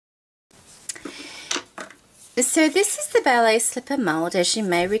So this is the ballet slipper mold. As you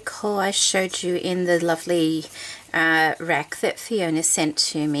may recall, I showed you in the lovely rack that Fiona sent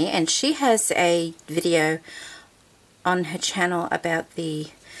to me, and she has a video on her channel about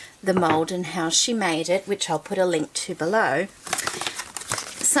the mold and how she made it, which I'll put a link to below.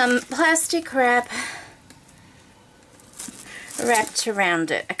 Some plastic wrap wrapped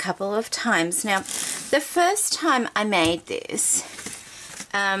around it a couple of times. Now, the first time I made this,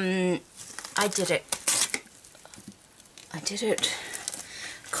 I did it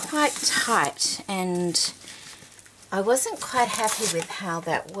quite tight, and I wasn't quite happy with how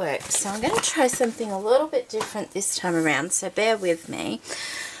that worked. So I'm going to try something a little bit different this time around, so bear with me.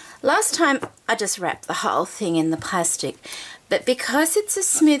 Last time I just wrapped the whole thing in the plastic, but because it's a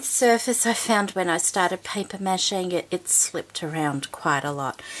smooth surface, I found when I started paper mâching it, it slipped around quite a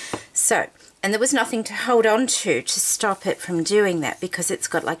lot. So, and there was nothing to hold on to stop it from doing that, because it's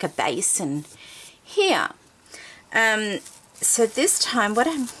got like a basin here. So this time what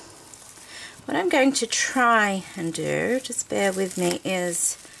I'm going to try and do, just bear with me,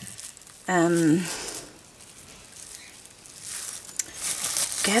 is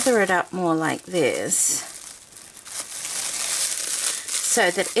gather it up more like this, so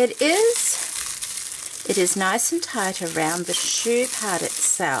that it is nice and tight around the shoe part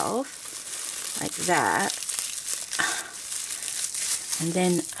itself, like that, and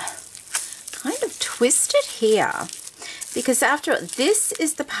then kind of twist it here, because after all, this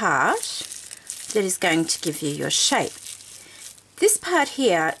is the part that is going to give you your shape. This part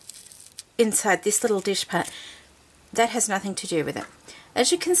here, inside this little dish part, that has nothing to do with it.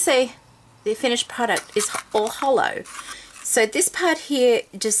 As you can see, the finished product is all hollow. So this part here,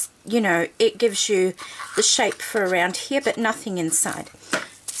 just, you know, it gives you the shape for around here, but nothing inside.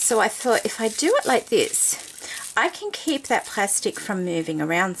 So I thought, if I do it like this, I can keep that plastic from moving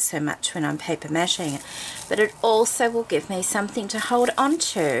around so much when I'm paper mâching it, but it also will give me something to hold on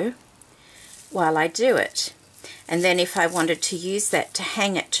to while I do it. And then if I wanted to use that to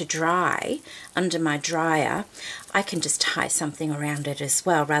hang it to dry under my dryer, I can just tie something around it as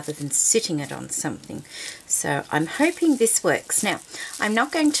well, rather than sitting it on something. So I'm hoping this works. Now, I'm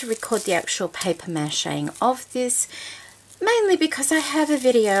not going to record the actual paper mâching of this, mainly because I have a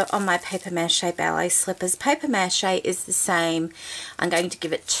video on my paper mâché ballet slippers. Paper mâché is the same. I'm going to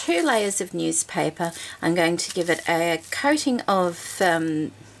give it 2 layers of newspaper. I'm going to give it a coating of,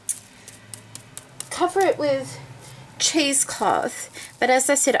 cover it with cheesecloth, but as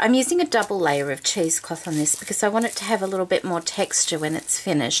I said, I'm using a double layer of cheesecloth on this because I want it to have a little bit more texture when it's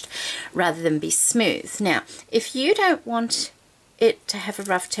finished rather than be smooth. Now, if you don't want it to have a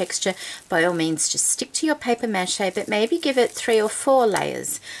rough texture, by all means just stick to your paper mache, but maybe give it 3 or 4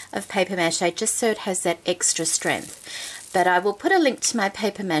 layers of paper mache just so it has that extra strength. But I will put a link to my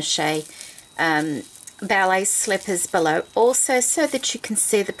paper mache ballet slippers below also, so that you can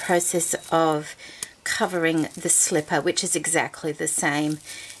see the process of covering the slipper, which is exactly the same,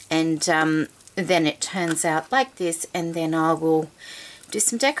 and then it turns out like this, and then I will do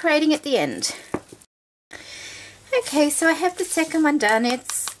some decorating at the end. Okay, so I have the second one done.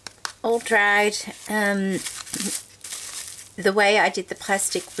 It's all dried. The way I did the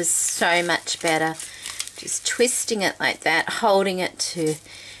plastic was so much better, just twisting it like that, holding it to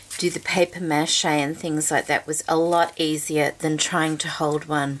do the paper mache and things like that was a lot easier than trying to hold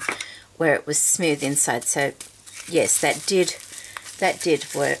one where it was smooth inside. So yes, that did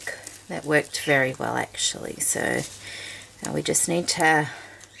work. That worked very well actually. So now we just need to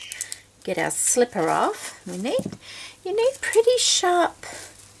get our slipper off. You need pretty sharp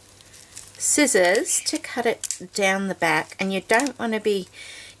scissors to cut it down the back, and you don't want to be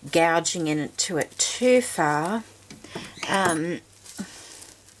gouging into it too far. Yeah,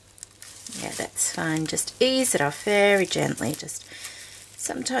 that's fine. Just ease it off very gently. Just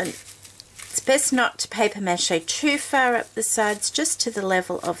sometimes it's best not to paper mache too far up the sides, just to the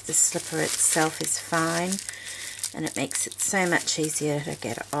level of the slipper itself is fine, and it makes it so much easier to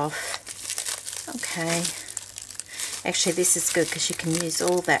get it off. Okay. Actually, this is good because you can use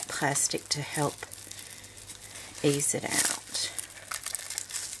all that plastic to help ease it out.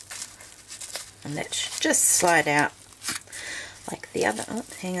 And that should just slide out like the other. Oh,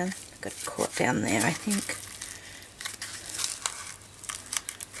 hang on. Got it caught down there, I think.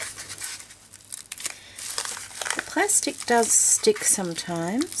 The plastic does stick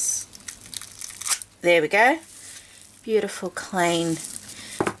sometimes. There we go. Beautiful, clean.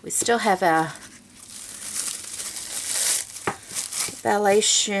 We still have our ballet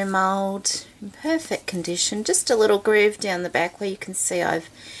shoe mold in perfect condition. Just a little groove down the back where you can see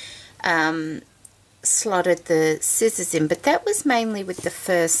I've slotted the scissors in, but that was mainly with the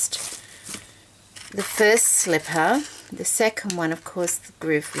first the first slipper. The second one, of course, the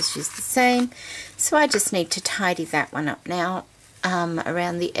groove was just the same. So I just need to tidy that one up now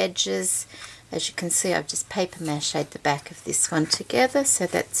around the edges. As you can see, I've just paper mache'd the back of this one together, so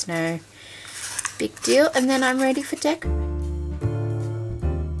that's no big deal. And then I'm ready for decorating.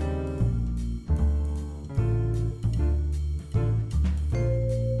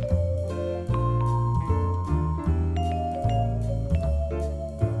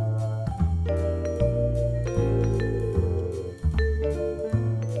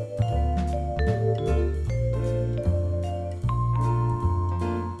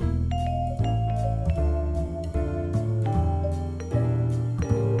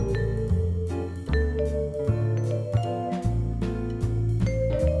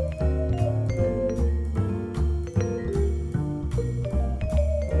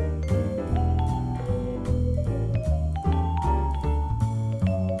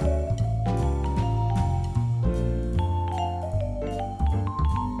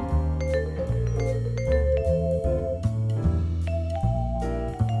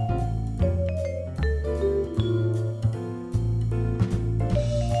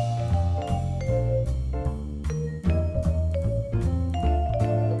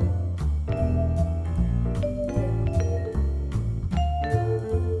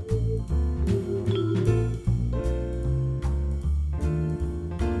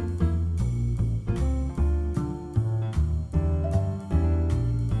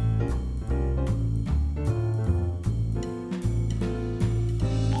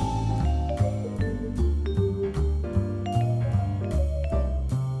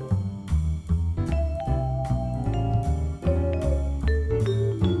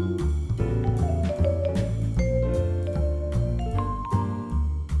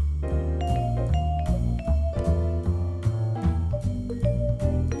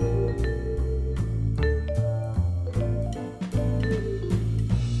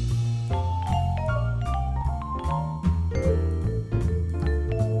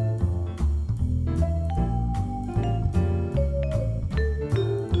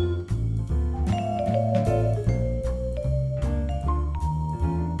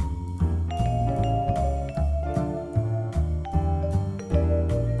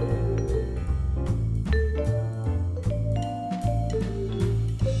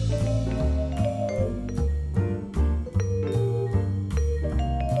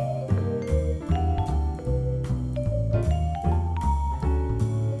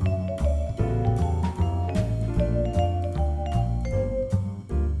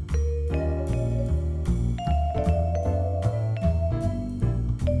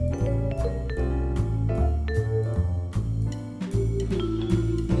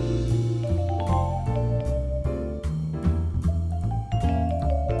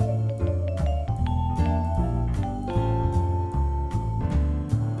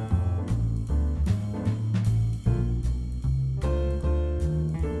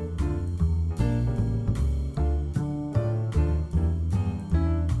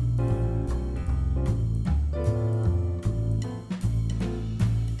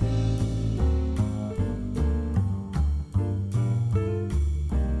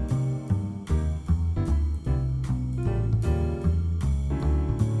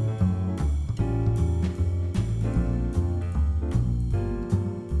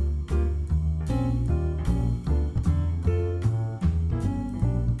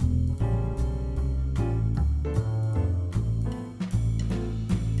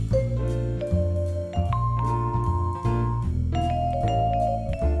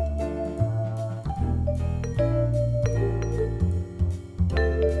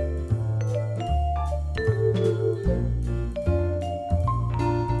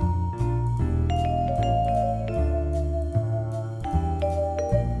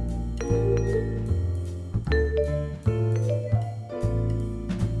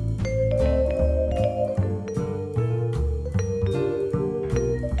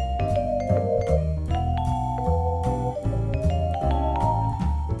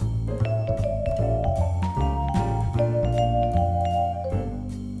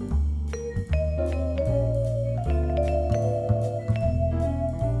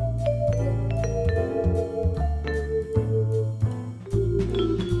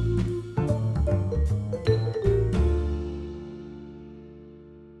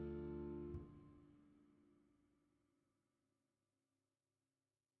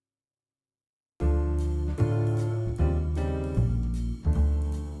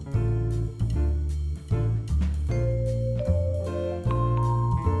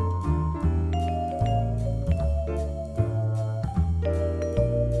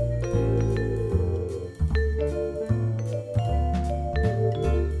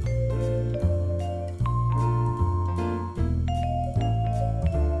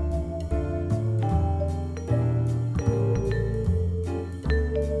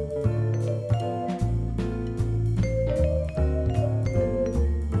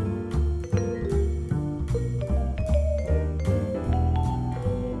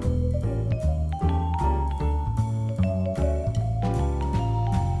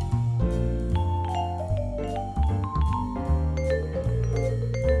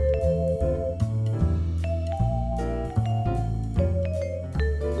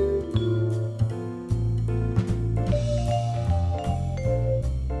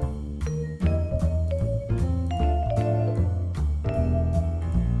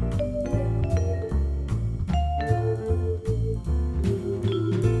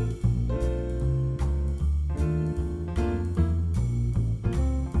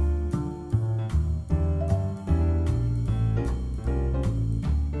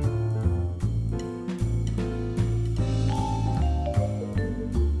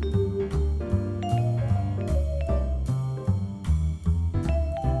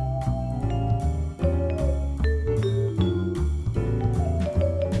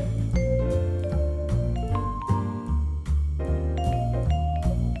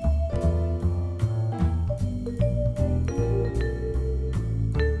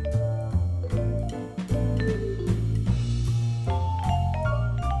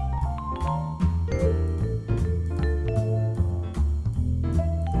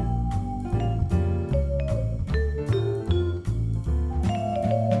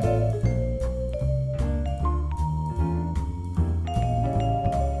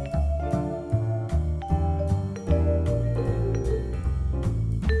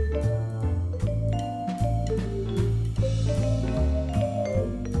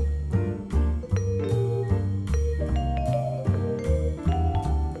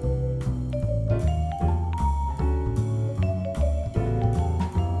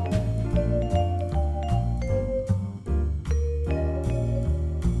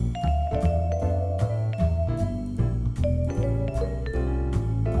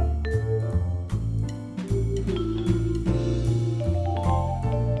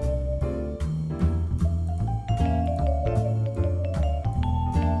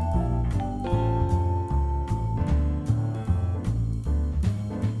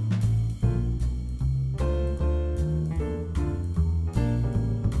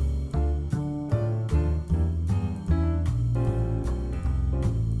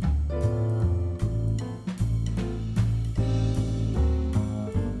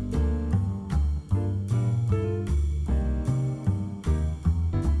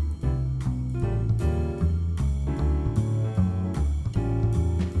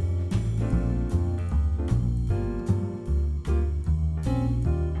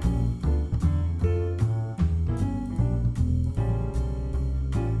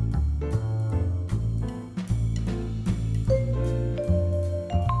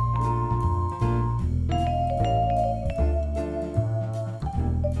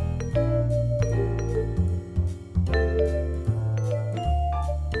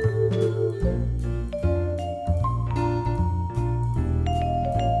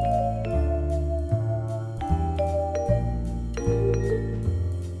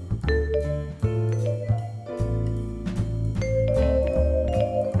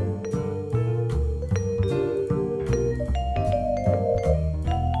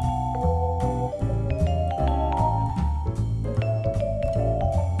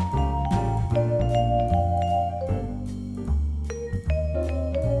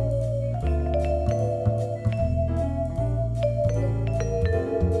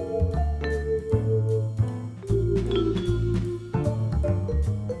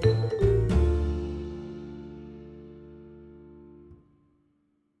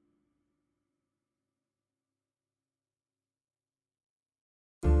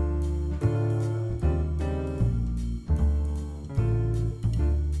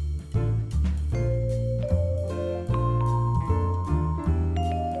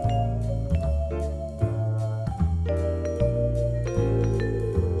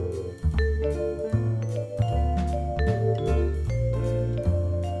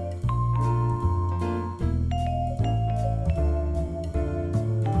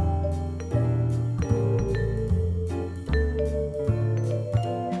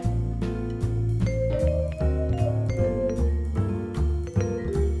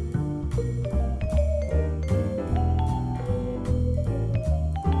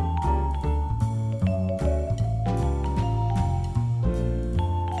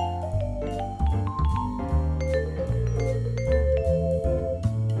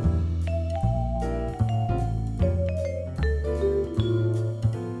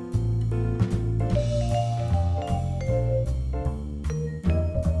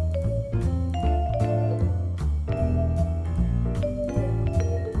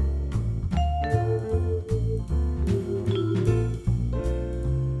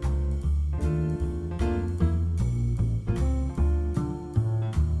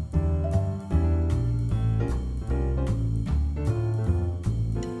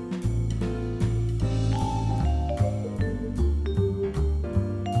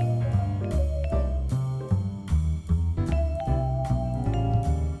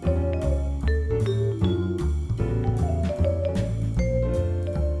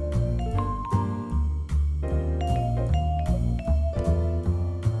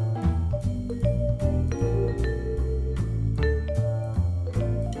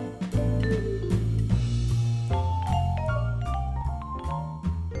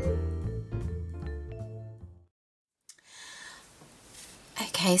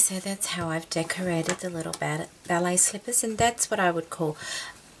 Okay, so that's how I've decorated the little ballet slippers, and that's what I would call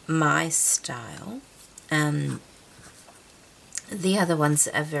my style. The other ones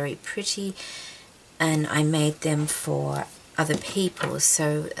are very pretty, and I made them for other people,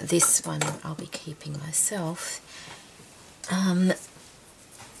 so this one I'll be keeping myself. And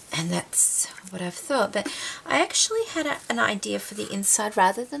that's what I've thought. But I actually had an idea for the inside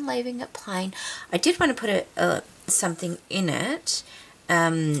rather than leaving it plain. I did want to put something in it.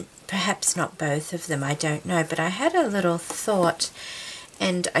 Perhaps not both of them, I don't know. But I had a little thought,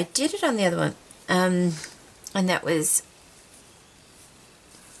 and I did it on the other one. And that was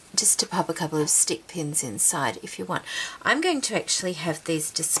just to pop a couple of stick pins inside if you want. I'm going to actually have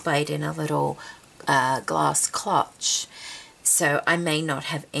these displayed in a little glass clutch. So I may not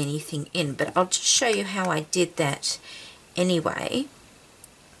have anything in, but I'll just show you how I did that anyway.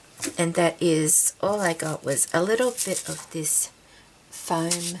 And that is, all I got was a little bit of this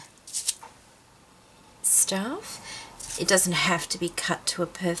foam stuff. It doesn't have to be cut to a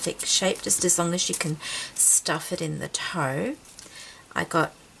perfect shape, just as long as you can stuff it in the toe. I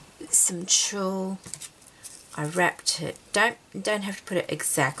got some tulle. I wrapped it, don't have to put it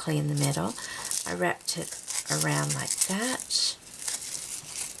exactly in the middle. I wrapped it around like that.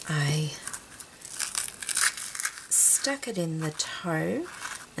 I stuck it in the toe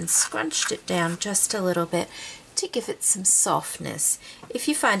and scrunched it down just a little bit to give it some softness. If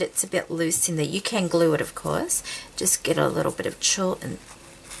you find it's a bit loose in there, you can glue it, of course. Just get a little bit of tulle and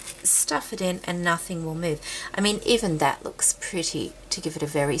stuff it in and nothing will move. I mean, even that looks pretty to give it a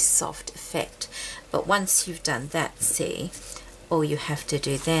very soft effect. But once you've done that, see, all you have to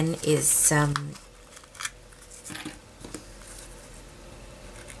do then is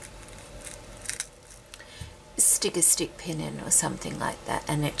stick a stick pin in or something like that,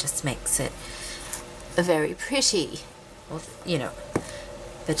 and it just makes it very pretty. Well, you know,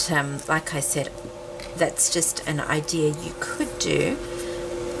 but like I said, that's just an idea you could do.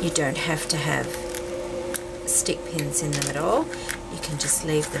 You don't have to have stick pins in them at all. You can just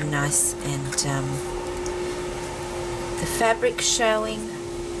leave them nice and the fabric showing,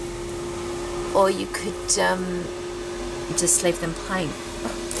 or you could just leave them plain.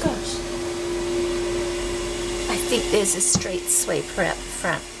 Oh gosh, I think there's a street sweeper out the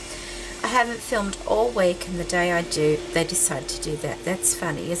front. I haven't filmed all week, and the day I do, they decide to do that. That's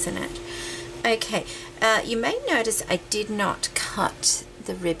funny, isn't it? Okay, you may notice I did not cut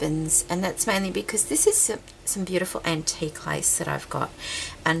the ribbons, and that's mainly because this is some beautiful antique lace that I've got,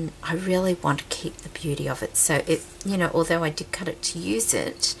 and I really want to keep the beauty of it. So it, you know, although I did cut it to use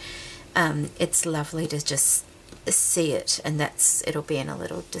it, it's lovely to just see it, and it'll be in a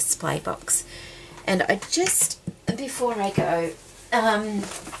little display box. And I just, before I go,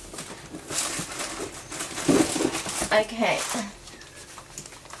 okay,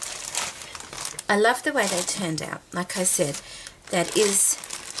 I love the way they turned out. Like I said, that is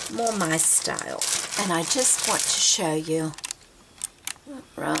more my style, and I just want to show you.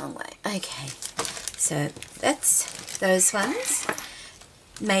 Wrong way. Okay, so that's those ones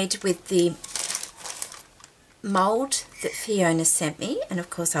made with the mold that Fiona sent me, and of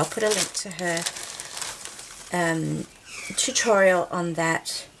course I'll put a link to her tutorial on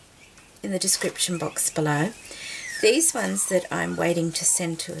that in the description box below. These ones that I'm waiting to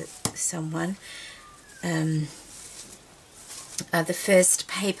send to someone are the first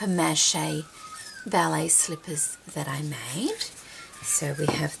paper mache ballet slippers that I made. So we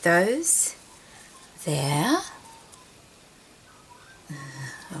have those there.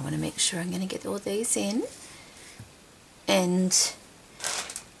 I want to make sure I'm going to get all these in. And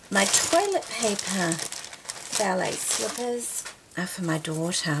my toilet paper ballet slippers are for my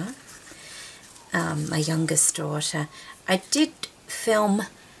daughter, my youngest daughter. I did film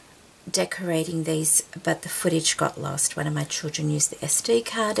decorating these, but the footage got lost. One of my children used the SD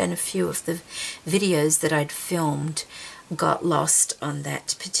card, and a few of the videos that I'd filmed got lost on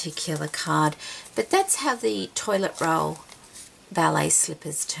that particular card. But that's how the toilet roll ballet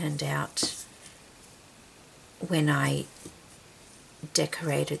slippers turned out when I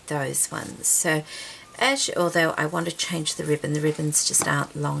decorated those ones. So although I want to change the ribbons just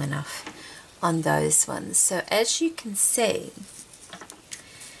aren't long enough on those ones. So as you can see,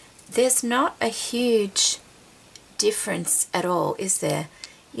 there's not a huge difference at all, is there?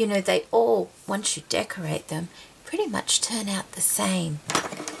 You know, they all, once you decorate them, pretty much turn out the same.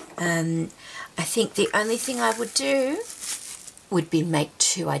 I think the only thing I would do would be make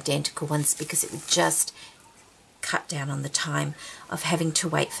two identical ones, because it would just cut down on the time of having to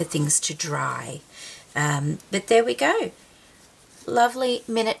wait for things to dry. But there we go. Lovely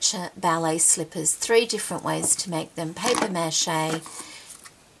miniature ballet slippers. 3 different ways to make them. Paper mache,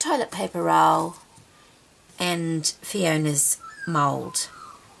 toilet paper roll, and Fiona's mould.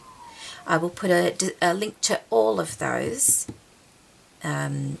 I will put a link to all of those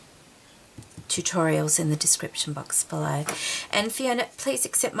tutorials in the description box below. And Fiona, please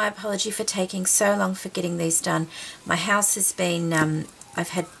accept my apology for taking so long for getting these done. My house has been, I've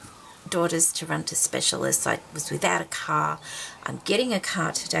had daughters to run to specialists. I was without a car. I'm getting a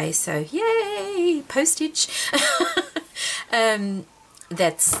car today, so yay, postage.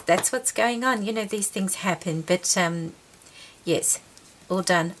 That's what's going on. You know, these things happen, but yes, all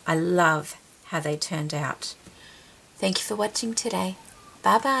done. I love how they turned out. Thank you for watching today.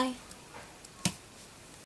 Bye bye.